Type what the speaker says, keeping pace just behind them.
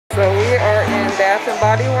Bath and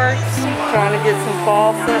BodyWorks. Trying to get some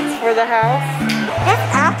fall scents for the house. This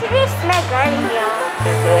afternoon smells good in here.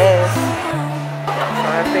 It does. So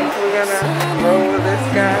I think we're gonna roll with this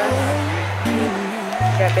guy.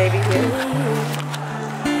 Got baby here.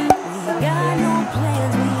 Got no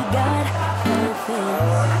plans, we got nothing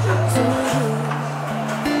to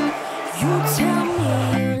do. You tell me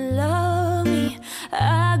you love me,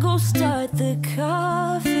 I go start the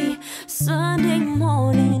coffee. Sunday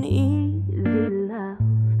morning, easy love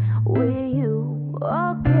with you.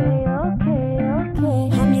 Okay, okay, okay.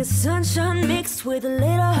 I'm your sunshine mixed with a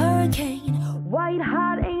little hurricane. White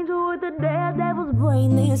hot angel with a daredevil's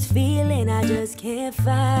brain. This feeling, I just can't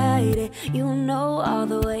fight it. You know all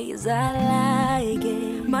the ways I like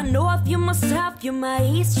it. My north, you're my south, you're my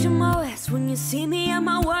east, you're my west. When you see me at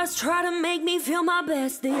my worst, try to make me feel my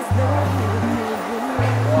best. This love.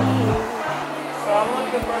 So I'm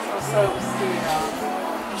looking for some soaps too,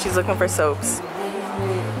 y'all. She's looking for soaps.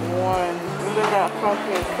 One. Look at that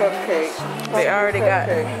pumpkin cupcake. They already got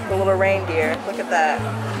the little reindeer. Look at that.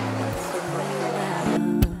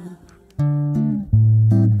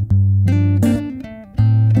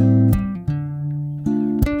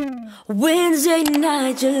 Wednesday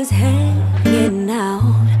night just hanging out,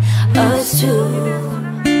 us two.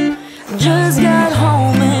 Just got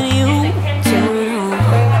home and you turned on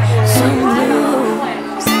some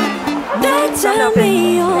news. They tell me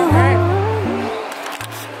you're home.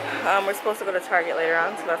 We're supposed to go to Target later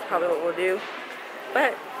on, so that's probably what we'll do.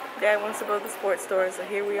 But Dad wants to go to the sports store, so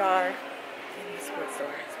here we are in the sports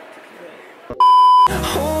store.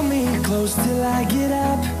 Hold me close till I get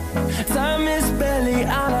up. Time is barely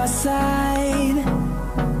on our side.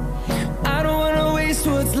 I don't wanna waste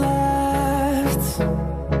what's left.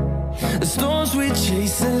 The storms we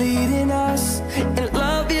chase are leading us, and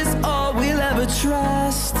love is all we'll ever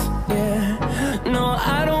trust. Yeah, no,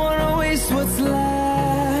 I don't wanna waste what's left.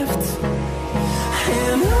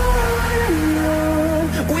 And on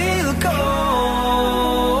we'll go,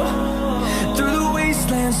 through the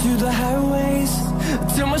wastelands, through the highways,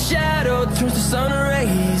 till my shadow turns to sun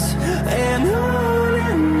rays. And on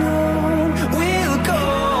we'll go,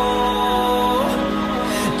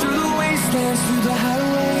 through the wastelands, through the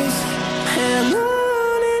highways, and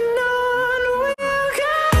on we'll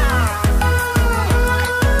go.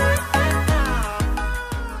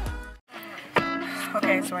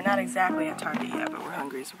 Okay, so we're not exactly at Target yet, but we're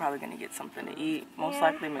hungry, so we're probably gonna get something to eat. Most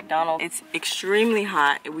likely McDonald's. It's extremely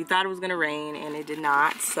hot. We thought it was gonna rain, and it did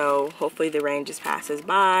not, so hopefully the rain just passes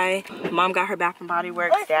by. Mom got her Bath and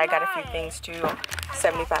BodyWorks. Dad got a few things too,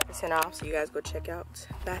 75% off, so you guys go check out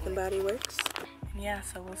Bath and BodyWorks. And yeah,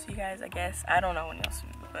 so we'll see you guys, I guess. I don't know when you'll see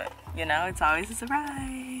me, but you know, it's always a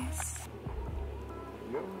surprise.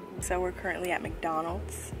 So we're currently at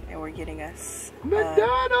McDonald's, and we're getting us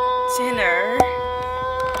McDonald's dinner.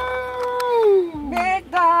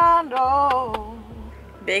 McDonald's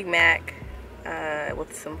Big Mac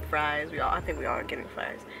with some fries. I think we all are getting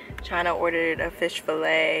fries. Chyna ordered a fish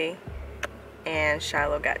fillet, and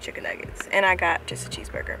Chyloh got chicken nuggets, and I got just a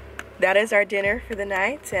cheeseburger. That is our dinner for the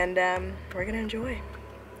night, and we're gonna enjoy.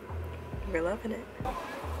 We're loving it.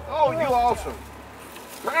 Oh, you awesome.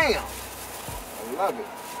 Bam. I love it.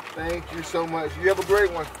 Thank you so much. You have a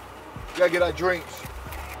great one. We gotta get our drinks.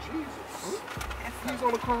 Jesus. He's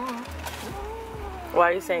on the car. Why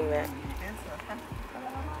are you saying that?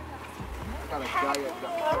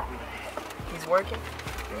 He's working?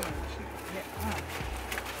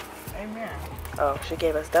 Amen. Oh, she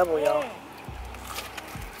gave us double, y'all.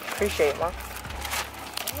 Appreciate it, Mom.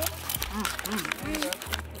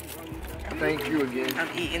 Thank you again. I'm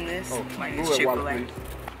eating this. Oh, Like move it's it, Wally, Chick-fil-A. please.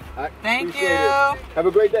 Right, Thank appreciate you. it. Have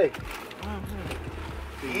a great day.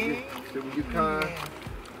 See you kind.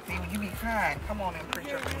 See, when you be kind, come on and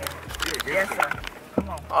preach up in here. Yes, sir. Come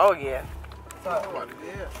on. Oh, yeah. So,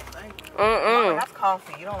 yeah, thank you. Mm-mm. That's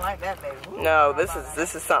coffee. You don't like that, baby. Ooh, No, this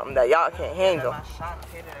is something that y'all can't handle. My shot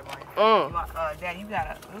hit it, Mm. Dad, you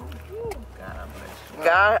gotta. Ooh, God,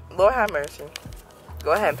 God, Lord have mercy.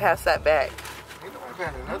 Go ahead and pass that back.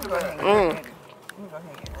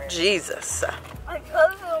 Jesus. I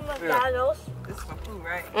told you McDonald's. This is for food,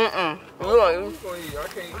 right? Mm-mm.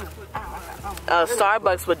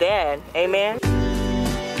 Starbucks with Dad. Amen.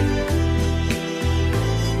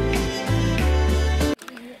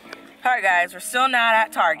 Alright guys, we're still not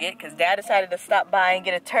at Target because Dad decided to stop by and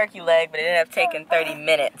get a turkey leg, but it ended up taking 30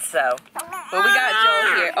 minutes, so. But we got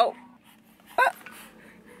Joel here. Oh.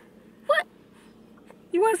 What?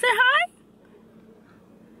 You want to say hi?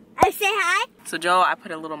 I say hi. So Joel, I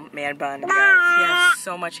put a little man bun, you guys. He has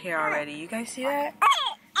so much hair already. You guys see that?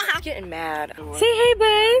 He's getting mad. Say hey,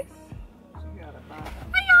 babe.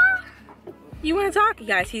 You want to talk? You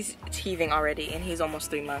guys, he's teething already, and he's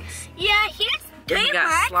almost 3 months. Yeah, he's 3 months. He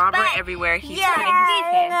got slobber everywhere. He's putting his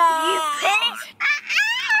hands.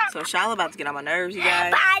 So Chyloh about to get on my nerves, you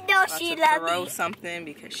guys. But I know about she to loves throw me. something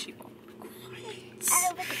because she won't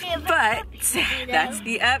quit. But that's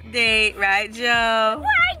the update, right, Joe?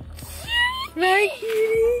 Right,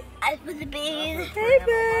 cutie? I put the baby. Hey,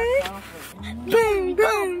 babe. Boom,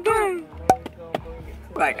 boom, boom.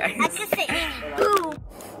 Bye, guys. I just say boom.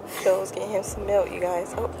 Joe's getting him some milk, you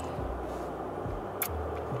guys. Oh.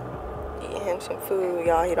 Getting him some food,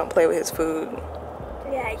 y'all. He don't play with his food.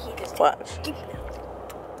 Yeah, he just Watch.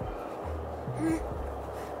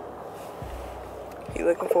 You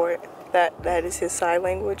looking for it? That is his sign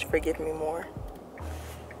language for give me more.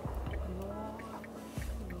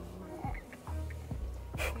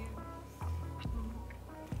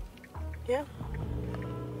 Yeah.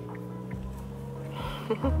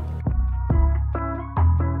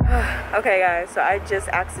 Okay guys, so I just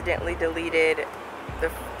accidentally deleted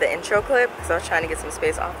the intro clip because I was trying to get some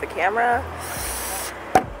space off the camera.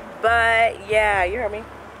 But yeah, you heard me.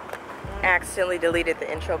 I accidentally deleted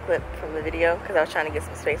the intro clip from the video because I was trying to get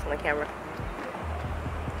some space on the camera.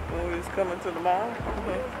 When we was coming to the mall?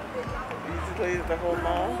 Basically the whole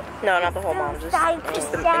mall? No, not the whole mom,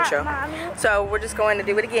 just the intro. So we're just going to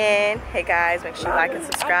do it again. Hey guys, make sure you like and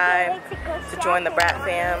subscribe to join the Brat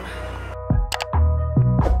fam.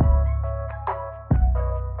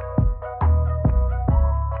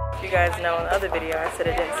 You guys know in the other video I said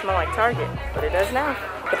it didn't smell like Target, but it does now.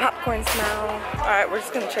 The popcorn smell. Alright, we're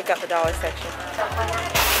just gonna check out the dollar section.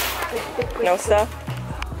 No stuff.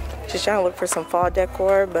 Just trying to look for some fall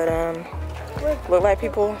decor, but look like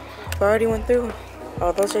people already went through.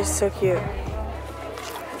 Oh, those are so cute.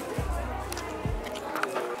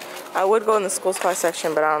 I would go in the school supply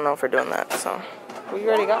section, but I don't know if we're doing that, so. Well, you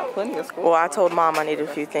already got plenty of school. Well, I told mom I needed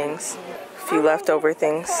a few things, a few leftover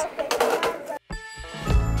things.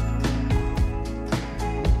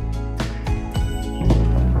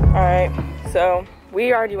 Alright, so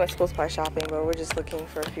we already went school supply shopping, but we're just looking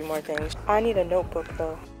for a few more things. I need a notebook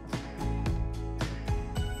though.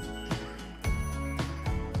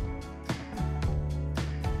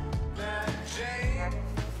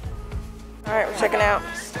 Alright, we're checking out.